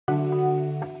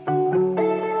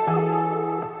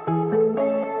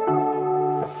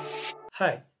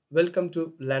Hi, welcome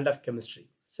to Land of Chemistry.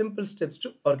 Simple steps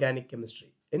to organic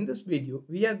chemistry. In this video,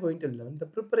 we are going to learn the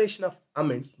preparation of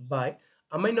amines by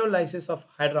ammonolysis of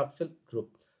hydroxyl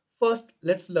group. First,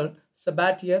 let's learn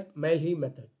Sabatier Mailhe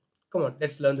method. Come on,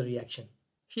 let's learn the reaction.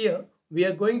 Here, we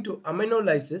are going to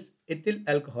ammonolysis ethyl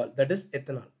alcohol, that is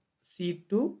ethanol,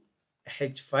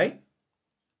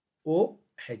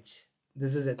 C2H5OH.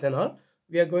 This is ethanol.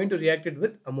 We are going to react it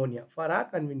with ammonia. For our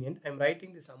convenience, I am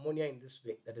writing this ammonia in this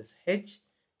way, that is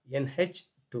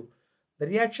HNH2. The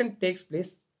reaction takes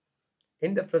place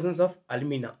in the presence of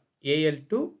alumina,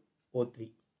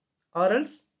 Al2O3, or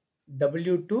else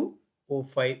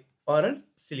W2O5, or else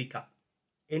silica.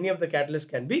 Any of the catalysts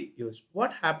can be used.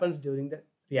 What happens during the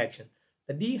reaction?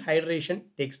 The dehydration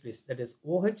takes place, that is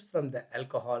OH from the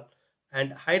alcohol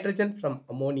and hydrogen from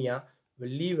ammonia will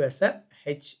leave as a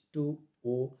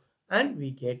H2O, and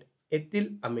we get ethyl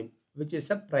amine, which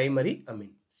is a primary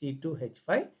amine,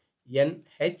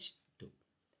 C2H5NH2.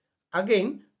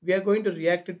 Again, we are going to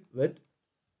react it with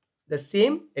the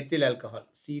same ethyl alcohol,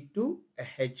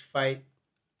 C2H5OH.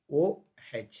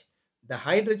 The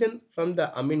hydrogen from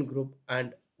the amine group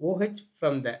and OH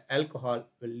from the alcohol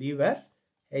will leave as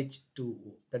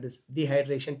H2O. That is,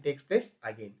 dehydration takes place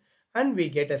again. And we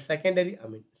get a secondary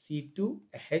amine,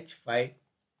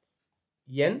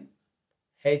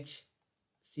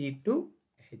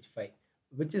 C2H5NHC2H5,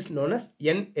 which is known as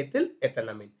N-ethyl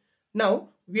ethanamine. Now,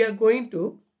 we are going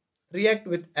to react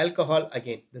with alcohol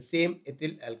again, the same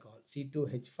ethyl alcohol,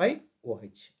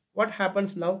 C2H5OH. What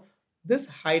happens now? This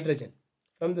hydrogen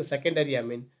from the secondary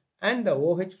amine and the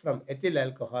OH from ethyl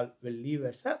alcohol will leave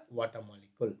as a water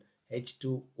molecule,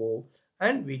 H2O,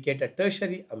 and we get a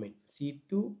tertiary amine,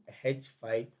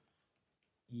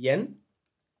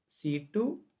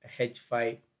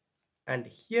 C2H5NC2H5, and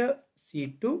here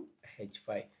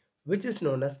C2H5, which is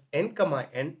known as N,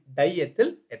 N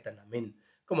diethyl ethanamine.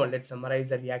 Come on, let's summarize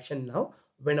the reaction now.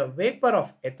 When a vapor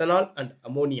of ethanol and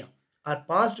ammonia are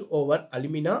passed over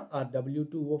alumina or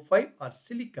W2O5 or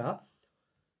silica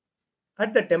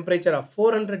at the temperature of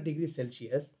 400 degrees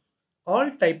Celsius,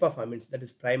 all type of amines, that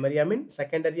is primary amine,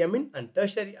 secondary amine and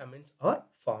tertiary amines, are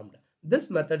formed. This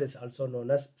method is also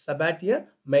known as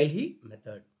Sabatier-Mailhe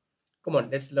method. Come on,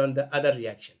 let's learn the other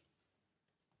reaction.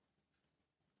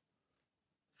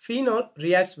 Phenol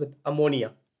reacts with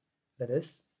ammonia, that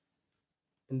is,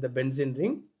 in the benzene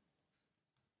ring,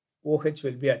 OH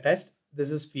will be attached. This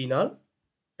is phenol.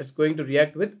 It's going to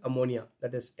react with ammonia,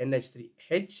 that is NH3,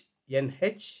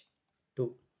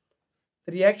 HNH2.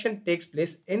 The reaction takes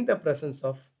place in the presence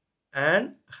of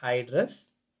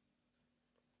anhydrous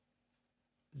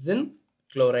zinc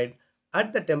chloride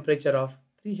at the temperature of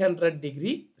 300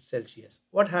 degree Celsius.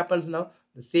 What happens now?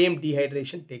 The same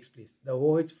dehydration takes place. The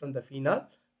OH from the phenol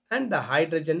and the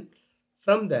hydrogen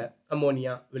from the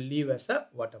ammonia will leave as a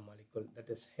water molecule, that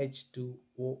is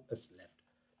H2O is left.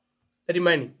 The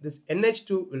remaining, this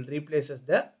NH2 will replace as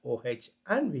the OH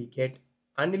and we get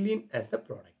aniline as the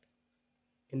product.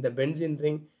 In the benzene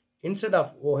ring, instead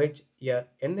of OH here,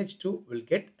 NH2 will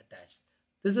get attached.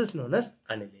 This is known as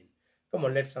aniline. Come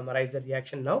on, let's summarize the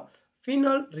reaction now.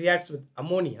 Phenol reacts with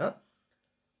ammonia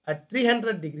at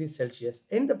 300 degrees Celsius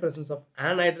in the presence of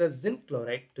anhydrous zinc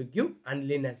chloride to give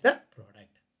aniline as the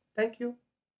product. Thank you.